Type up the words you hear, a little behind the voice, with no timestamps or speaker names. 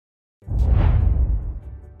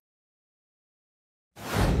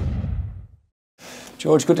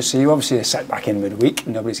George, good to see you. Obviously a setback in midweek,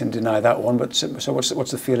 nobody's going to deny that one, but so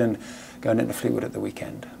what's the feeling going into Fleetwood at the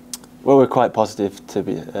weekend? Well, we're quite positive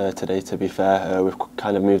today, to be fair. We've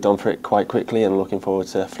kind of moved on for it quite quickly and looking forward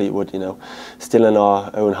to Fleetwood, still in our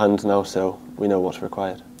own hands now, so we know what's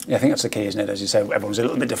required. Yeah, I think that's the key, isn't it? As you say, everyone's a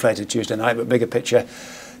little bit deflated Tuesday night, but bigger picture,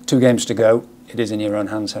 2 games to go, it is in your own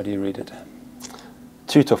hands. How do you read it?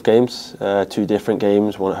 2 tough games, 2 different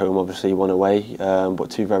games, one at home obviously, one away, but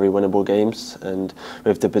 2 very winnable games, and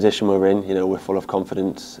with the position we're in, we're full of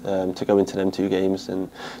confidence to go into them 2 games and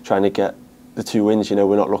trying to get the 2 wins.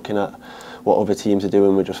 We're not looking at what other teams are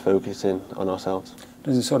doing, we're just focusing on ourselves.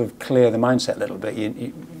 Does it sort of clear the mindset a little bit?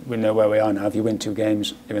 We know where we are now. If you win 2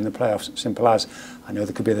 games, you're in the playoffs, simple as. I know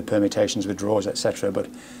there could be the permutations with draws, etc., but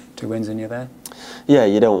 2 wins and you're there? Yeah,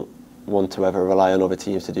 you don't want to ever rely on other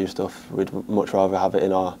teams to do stuff. We'd much rather have it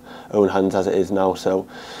in our own hands as it is now, so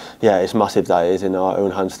yeah, it's massive that it is in our own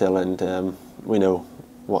hands still, and we know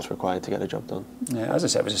what's required to get the job done. Yeah, as I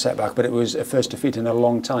said, it was a setback, but it was a first defeat in a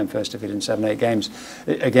long time, first defeat in 7-8 games.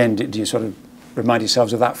 Again, do you sort of remind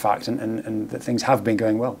yourselves of that fact and that things have been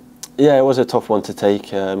going well? Yeah, it was a tough one to take,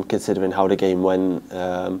 considering how the game went,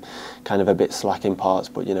 kind of a bit slack in parts,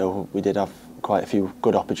 but we did have quite a few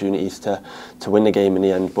good opportunities to win the game in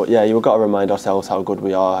the end. But yeah, you've got to remind ourselves how good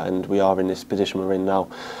we are, and we are in this position we're in now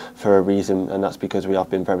for a reason, and that's because we have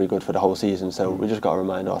been very good for the whole season, so we just got to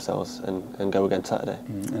remind ourselves and go again Saturday.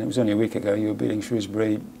 And it was only a week ago you were beating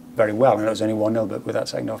Shrewsbury very well, and it was only 1-0, but with that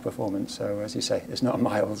second half performance, so as you say, it's not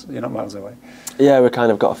miles, you're not miles away. Yeah, we've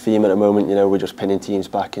kind of got a theme at the moment, we're just pinning teams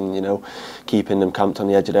back and keeping them camped on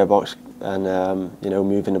the edge of their box and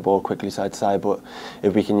moving the ball quickly side to side, but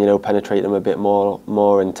if we can penetrate them a bit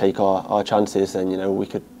more and take our chances, then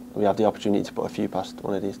we have the opportunity to put a few past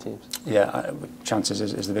one of these teams. Yeah, chances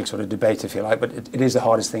is the big sort of debate, if you like, but it is the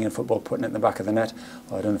hardest thing in football, putting it in the back of the net.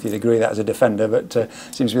 Well, I don't know if you'd agree that as a defender, but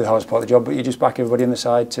seems to be the hardest part of the job, but you just back everybody on the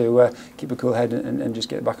side to keep a cool head and just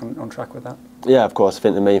get back on track with that. Yeah, of course. I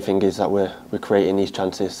think the main thing is that we're creating these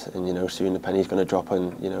chances, and soon the penny's going to drop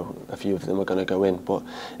and a few of them are going to go in, but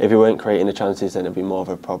if we weren't creating the chances, then it'd be more of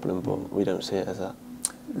a problem, but we don't see it as that.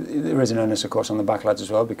 There is an onus, of course, on the back lads as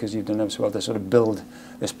well, because you've done so well to sort of build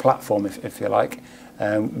this platform, if you like,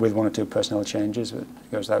 with 1 or 2 personnel changes. It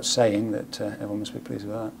goes without saying that everyone must be pleased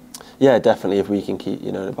with that. Yeah, definitely. If we can keep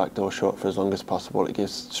the back door shut for as long as possible, it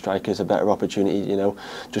gives strikers a better opportunity,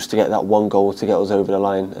 just to get that 1 goal to get us over the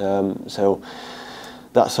line. So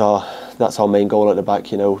that's our main goal at the back,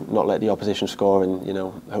 not let the opposition score, and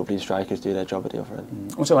hopefully the strikers do their job at the other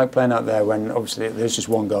end. What's it like playing out there when obviously there's just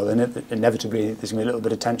 1 goal in it? Inevitably there's going to be a little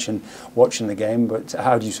bit of tension watching the game, but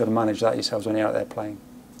how do you sort of manage that yourselves when you're out there playing?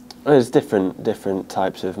 Well, there's different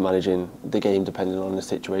types of managing the game depending on the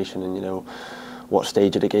situation and what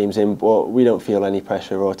stage of the game's in, but we don't feel any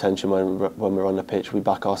pressure or tension when we're on the pitch. We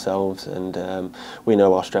back ourselves, and we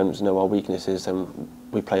know our strengths, know our weaknesses, and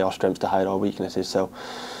we play our strengths to hide our weaknesses. So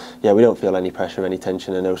yeah, we don't feel any pressure, any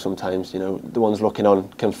tension. I know sometimes the ones looking on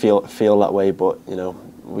can feel that way, but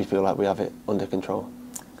we feel like we have it under control.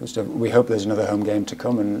 Good stuff. We hope there's another home game to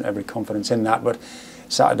come, and every confidence in that, but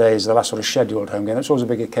Saturday is the last sort of scheduled home game. That's always a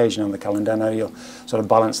big occasion on the calendar. I know you'll sort of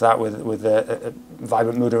balance that with a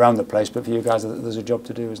vibrant mood around the place, but for you guys there's a job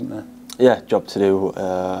to do, isn't there? Yeah, job to do,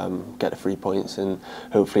 get the 3 points, and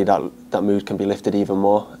hopefully that mood can be lifted even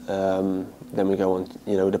more. Then we go on,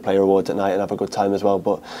 the player awards at night and have a good time as well.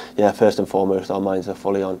 But yeah, first and foremost, our minds are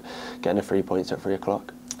fully on getting the 3 points at 3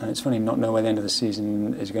 o'clock. And it's funny not knowing where the end of the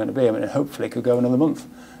season is going to be. I mean, hopefully it could go another month.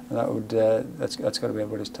 And that's got to be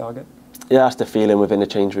everybody's target. Yeah, that's the feeling within the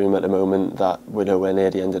change room at the moment, that we're nowhere near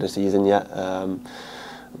the end of the season yet.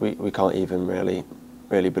 We can't even really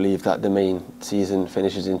believe that the main season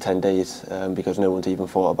finishes in 10 days because no one's even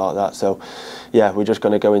thought about that. So yeah, we're just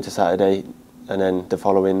going to go into Saturday and then the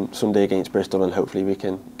following Sunday against Bristol, and hopefully we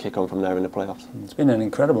can kick on from there in the playoffs. It's been an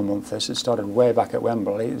incredible month this. It started way back at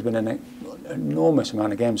Wembley. There's been an enormous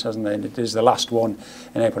amount of games, hasn't there? And it is the last one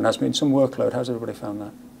in April, and that's been some workload. How's everybody found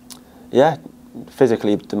that? Yeah,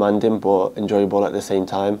 physically demanding but enjoyable at the same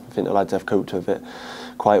time. I think the lads have coped with it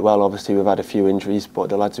quite well. Obviously we've had a few injuries, but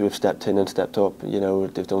the lads who have stepped in and stepped up,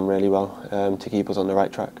 they've done really well to keep us on the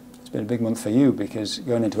right track. It's been a big month for you, because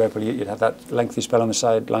going into April you'd had that lengthy spell on the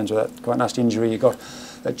sidelines with that quite nasty injury you got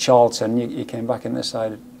at Charlton. You came back in this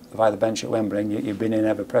side via the bench at Wembley, and you've been in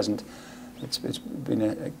ever present. It's been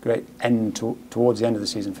a great end towards the end of the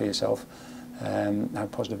season for yourself. How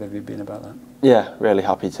positive have you been about that? Yeah, really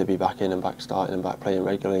happy to be back in and back starting and back playing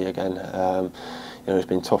regularly again. It's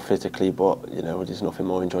been tough physically, but there's nothing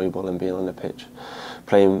more enjoyable than being on the pitch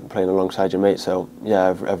playing alongside your mates. So yeah,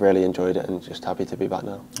 I've really enjoyed it and just happy to be back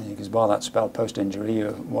now. Because bar that spell post-injury,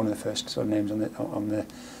 you're one of the first sort of names on the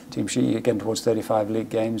team sheet. You're getting towards 35 league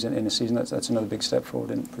games in a season. That's another big step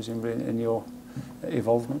forward, presumably, in your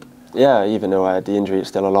evolvement. Yeah, even though I had the injury, it's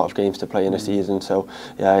still a lot of games to play in a season. So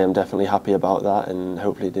yeah, I am definitely happy about that, and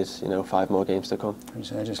hopefully there's 5 more games to come.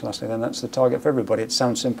 Just lastly, then, that's the target for everybody. It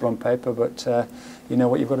sounds simple on paper, but you know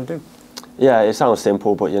what you've got to do. Yeah, it sounds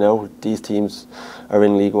simple, but these teams are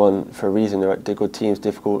in League One for a reason. They're good teams,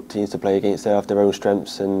 difficult teams to play against. They have their own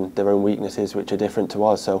strengths and their own weaknesses, which are different to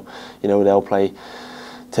us. So they'll play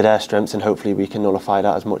to their strengths, and hopefully we can nullify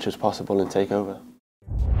that as much as possible and take over.